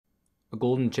A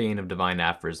Golden Chain of Divine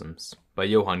Aphorisms by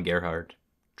Johann Gerhard,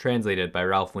 translated by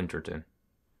Ralph Winterton.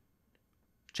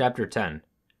 Chapter 10,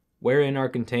 wherein are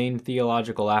contained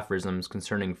theological aphorisms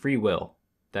concerning free will,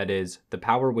 that is, the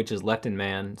power which is left in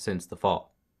man since the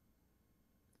fall.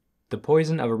 The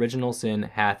poison of original sin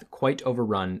hath quite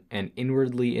overrun and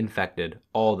inwardly infected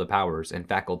all the powers and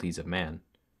faculties of man,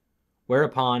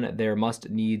 whereupon there must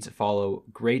needs follow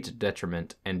great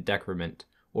detriment and decrement,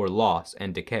 or loss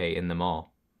and decay in them all.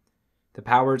 The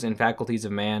powers and faculties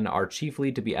of man are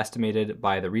chiefly to be estimated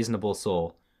by the reasonable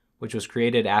soul, which was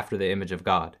created after the image of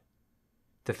God.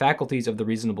 The faculties of the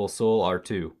reasonable soul are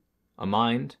two: a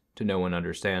mind, to know and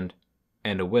understand,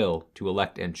 and a will, to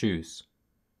elect and choose.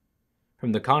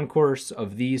 From the concourse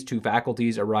of these two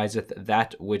faculties ariseth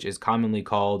that which is commonly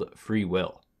called free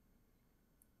will,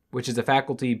 which is a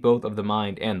faculty both of the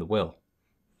mind and the will.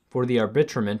 For the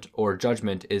arbitrament or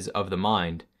judgment is of the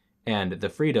mind, and the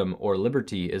freedom or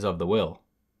liberty is of the will.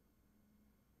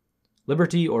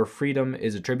 Liberty or freedom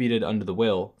is attributed unto the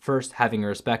will, first having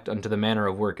respect unto the manner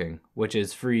of working, which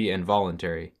is free and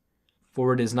voluntary,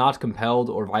 for it is not compelled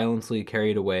or violently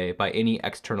carried away by any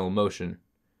external motion,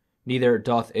 neither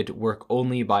doth it work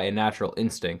only by a natural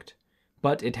instinct,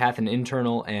 but it hath an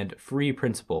internal and free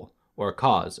principle, or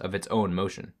cause, of its own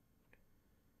motion.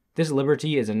 This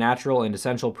liberty is a natural and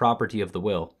essential property of the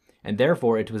will, and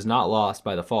therefore it was not lost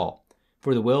by the fall,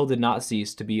 for the will did not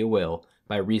cease to be a will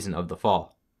by reason of the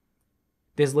fall.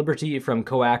 This liberty from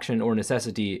coaction or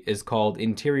necessity is called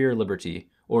interior liberty,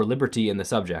 or liberty in the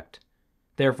subject.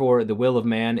 Therefore the will of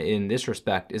man in this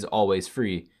respect is always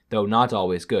free, though not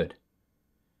always good.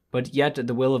 But yet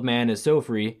the will of man is so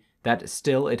free that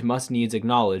still it must needs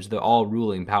acknowledge the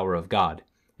all-ruling power of God,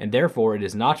 and therefore it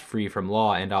is not free from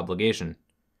law and obligation.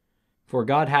 For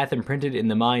God hath imprinted in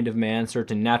the mind of man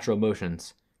certain natural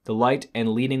motions, the light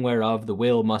and leading whereof the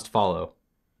will must follow.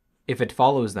 If it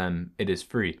follows them, it is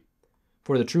free.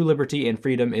 For the true liberty and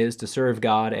freedom is to serve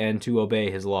God and to obey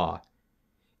his law.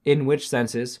 In which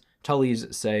senses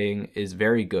Tully's saying is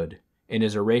very good, in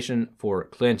his oration for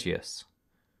Clentius: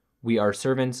 "We are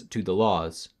servants to the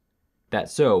laws, that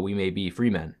so we may be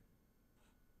freemen."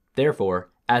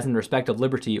 Therefore, as in respect of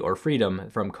liberty or freedom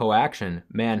from coaction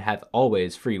man hath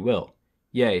always free will,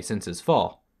 yea, since his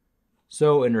fall,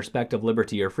 so in respect of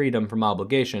liberty or freedom from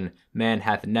obligation man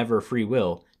hath never free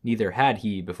will, neither had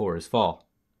he before his fall.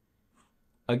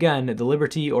 Again, the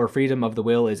liberty or freedom of the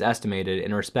will is estimated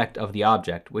in respect of the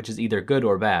object, which is either good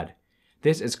or bad.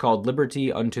 This is called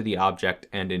liberty unto the object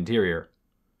and interior.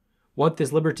 What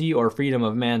this liberty or freedom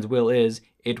of man's will is,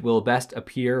 it will best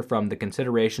appear from the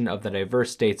consideration of the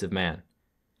diverse states of man.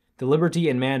 The liberty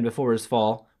in man before his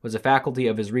fall was a faculty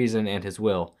of his reason and his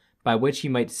will, by which he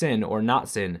might sin or not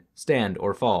sin, stand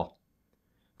or fall.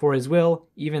 For his will,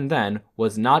 even then,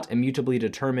 was not immutably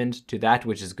determined to that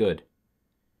which is good.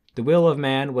 The will of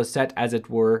man was set as it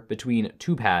were between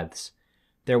two paths.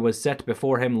 There was set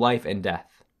before him life and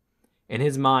death. In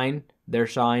his mind there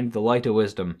shined the light of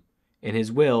wisdom. In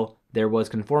his will there was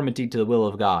conformity to the will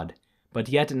of God, but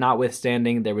yet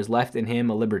notwithstanding there was left in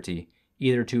him a liberty,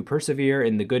 either to persevere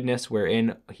in the goodness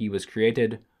wherein he was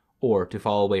created, or to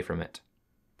fall away from it.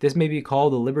 This may be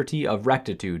called the liberty of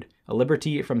rectitude, a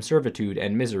liberty from servitude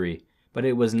and misery, but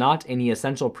it was not any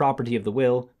essential property of the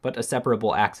will, but a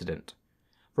separable accident.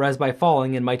 For as by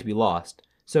falling it might be lost,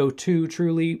 so too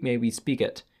truly may we speak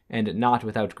it, and not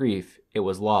without grief, it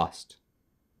was lost.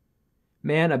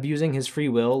 Man, abusing his free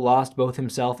will, lost both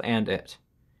himself and it.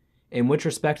 In which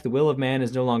respect the will of man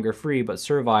is no longer free, but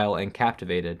servile and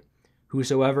captivated.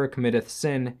 Whosoever committeth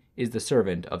sin is the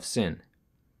servant of sin.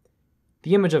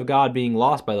 The image of God being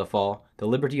lost by the fall, the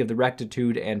liberty of the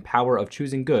rectitude and power of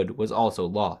choosing good was also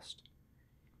lost.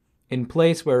 In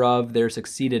place whereof there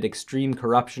succeeded extreme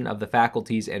corruption of the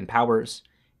faculties and powers,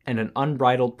 and an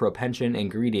unbridled propension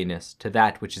and greediness to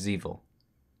that which is evil.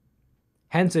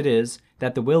 Hence it is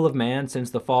that the will of man since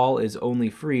the fall is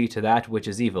only free to that which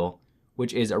is evil,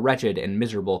 which is a wretched and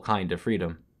miserable kind of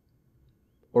freedom.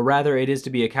 Or rather it is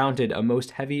to be accounted a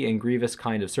most heavy and grievous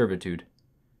kind of servitude.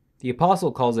 The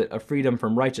apostle calls it a freedom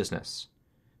from righteousness.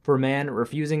 For man,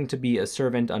 refusing to be a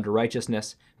servant unto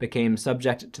righteousness, became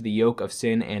subject to the yoke of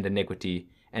sin and iniquity,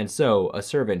 and so a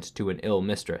servant to an ill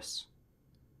mistress.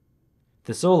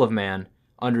 The soul of man,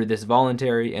 under this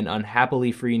voluntary and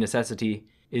unhappily free necessity,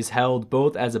 is held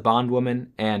both as a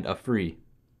bondwoman and a free.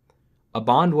 A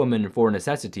bondwoman for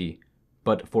necessity,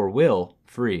 but for will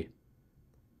free.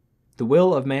 The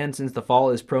will of man since the fall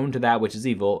is prone to that which is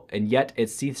evil, and yet it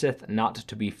ceaseth not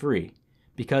to be free,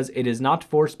 because it is not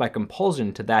forced by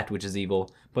compulsion to that which is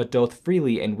evil, but doth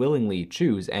freely and willingly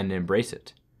choose and embrace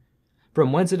it.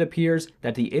 from whence it appears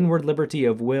that the inward liberty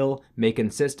of will may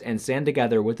consist and stand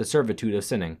together with the servitude of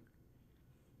sinning.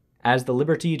 As the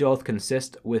liberty doth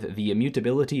consist with the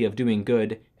immutability of doing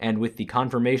good, and with the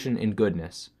confirmation in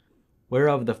goodness,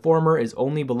 whereof the former is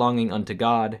only belonging unto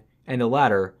God, and the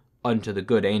latter unto the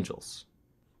good angels.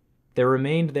 There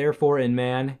remained therefore in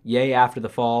man, yea, after the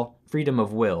fall, freedom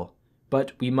of will,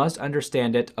 but we must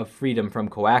understand it of freedom from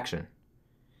coaction.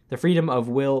 The freedom of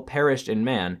will perished in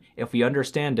man, if we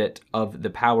understand it of the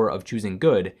power of choosing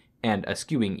good and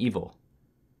eschewing evil.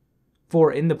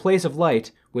 For in the place of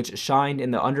light, which shined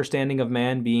in the understanding of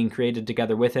man being created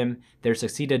together with him, there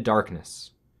succeeded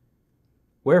darkness.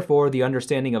 Wherefore the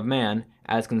understanding of man,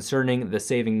 as concerning the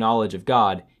saving knowledge of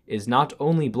God, is not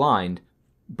only blind,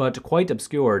 but quite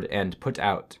obscured and put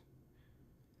out.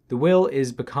 The will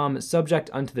is become subject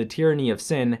unto the tyranny of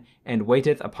sin, and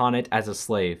waiteth upon it as a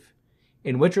slave,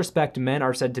 in which respect men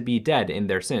are said to be dead in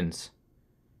their sins,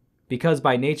 because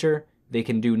by nature they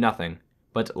can do nothing,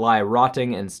 but lie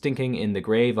rotting and stinking in the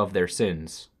grave of their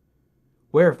sins.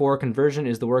 Wherefore conversion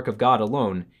is the work of God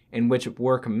alone, in which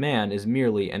work man is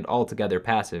merely and altogether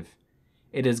passive.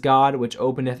 It is God which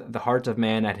openeth the heart of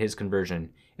man at his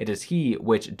conversion. It is he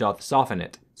which doth soften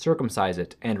it, circumcise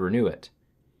it, and renew it.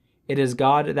 It is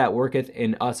God that worketh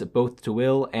in us both to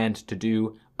will and to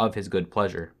do of his good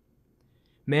pleasure.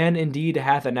 Man indeed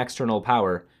hath an external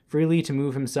power, freely to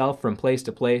move himself from place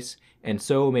to place, and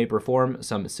so may perform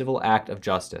some civil act of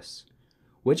justice,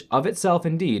 which of itself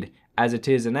indeed, as it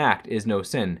is an act, is no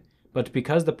sin, but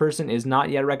because the person is not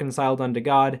yet reconciled unto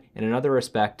God in another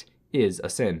respect, is a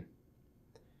sin.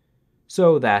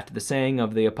 So that the saying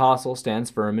of the Apostle stands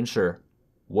firm and sure,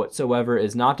 whatsoever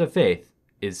is not of faith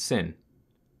is sin.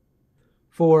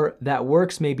 For that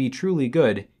works may be truly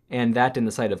good, and that in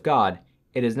the sight of God,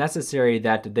 it is necessary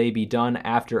that they be done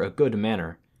after a good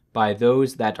manner, by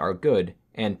those that are good,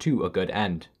 and to a good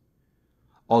end.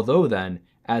 Although then,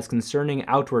 as concerning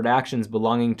outward actions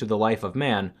belonging to the life of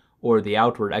man, or the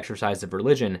outward exercise of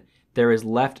religion, there is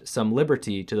left some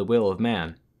liberty to the will of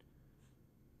man.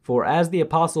 For as the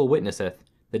Apostle witnesseth,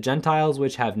 the Gentiles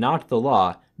which have not the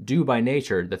law do by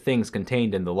nature the things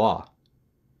contained in the law.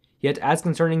 Yet as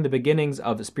concerning the beginnings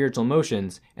of spiritual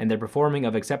motions, and their performing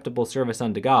of acceptable service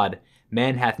unto God,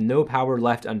 man hath no power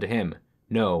left unto him,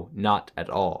 no, not at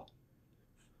all.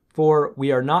 For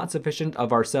we are not sufficient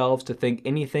of ourselves to think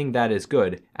anything that is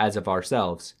good, as of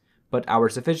ourselves, but our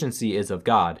sufficiency is of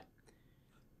God.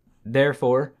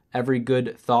 Therefore, every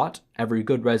good thought, every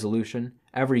good resolution,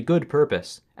 every good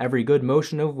purpose, every good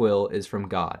motion of will is from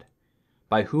God,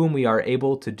 by whom we are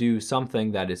able to do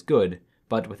something that is good,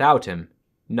 but without him,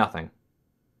 nothing.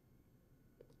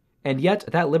 And yet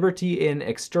that liberty in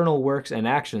external works and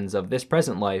actions of this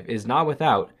present life is not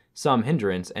without some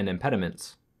hindrance and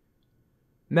impediments.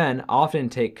 Men often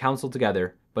take counsel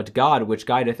together, but God which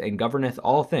guideth and governeth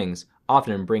all things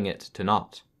often bring it to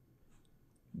naught.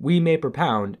 We may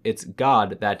propound it's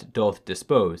God that doth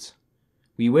dispose.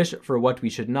 We wish for what we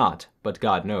should not, but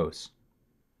God knows.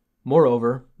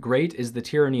 Moreover, great is the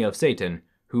tyranny of Satan,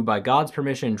 who by God's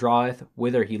permission draweth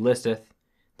whither he listeth,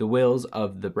 the wills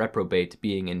of the reprobate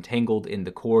being entangled in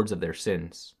the cords of their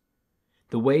sins.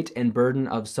 The weight and burden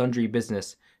of sundry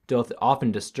business doth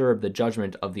often disturb the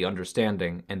judgment of the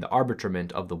understanding and the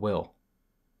arbitrament of the will.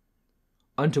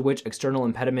 Unto which external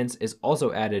impediments is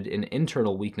also added an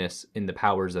internal weakness in the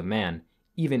powers of man,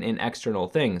 even in external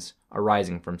things,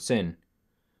 arising from sin.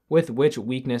 With which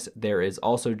weakness there is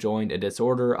also joined a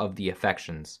disorder of the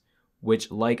affections, which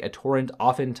like a torrent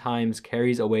oftentimes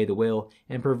carries away the will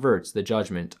and perverts the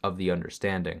judgment of the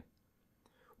understanding.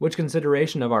 Which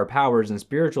consideration of our powers in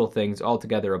spiritual things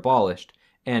altogether abolished,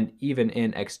 and even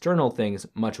in external things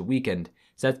much weakened,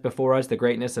 sets before us the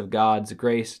greatness of God's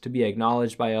grace to be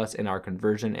acknowledged by us in our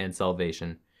conversion and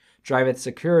salvation, driveth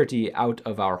security out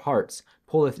of our hearts,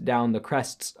 pulleth down the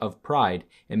crests of pride,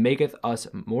 and maketh us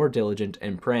more diligent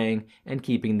in praying and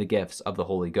keeping the gifts of the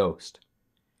Holy Ghost.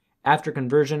 After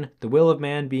conversion, the will of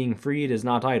man being freed is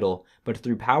not idle, but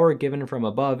through power given from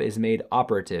above is made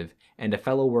operative, and a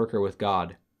fellow worker with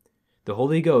God. The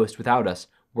Holy Ghost without us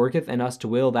worketh in us to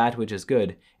will that which is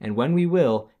good, and when we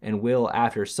will, and will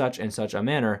after such and such a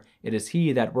manner, it is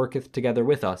he that worketh together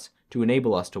with us, to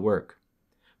enable us to work.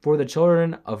 For the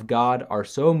children of God are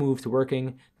so moved to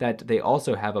working, that they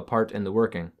also have a part in the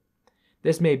working.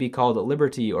 This may be called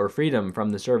liberty or freedom from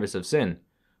the service of sin.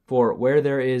 For where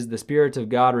there is the Spirit of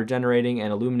God regenerating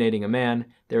and illuminating a man,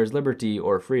 there is liberty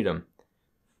or freedom.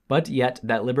 But yet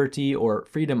that liberty or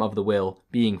freedom of the will,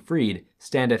 being freed,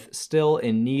 standeth still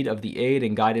in need of the aid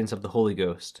and guidance of the Holy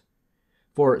Ghost.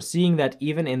 For seeing that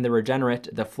even in the regenerate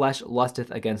the flesh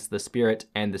lusteth against the Spirit,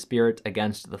 and the Spirit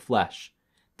against the flesh,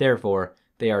 therefore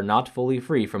they are not fully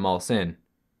free from all sin.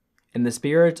 In the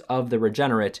spirit of the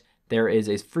regenerate there is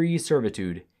a free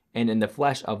servitude, and in the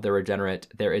flesh of the regenerate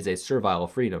there is a servile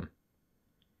freedom.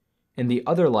 In the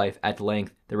other life at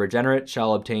length the regenerate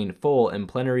shall obtain full and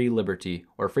plenary liberty,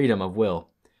 or freedom of will,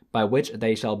 by which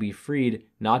they shall be freed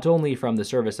not only from the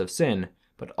service of sin,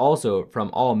 but also from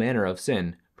all manner of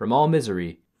sin, from all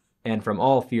misery, and from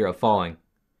all fear of falling,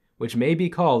 which may be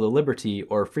called a liberty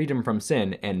or freedom from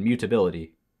sin and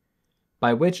mutability,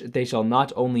 by which they shall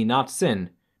not only not sin,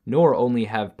 nor only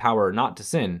have power not to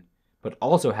sin, but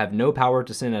also have no power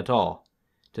to sin at all.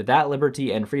 To that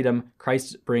liberty and freedom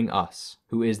Christ bring us,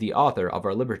 who is the author of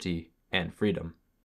our liberty and freedom.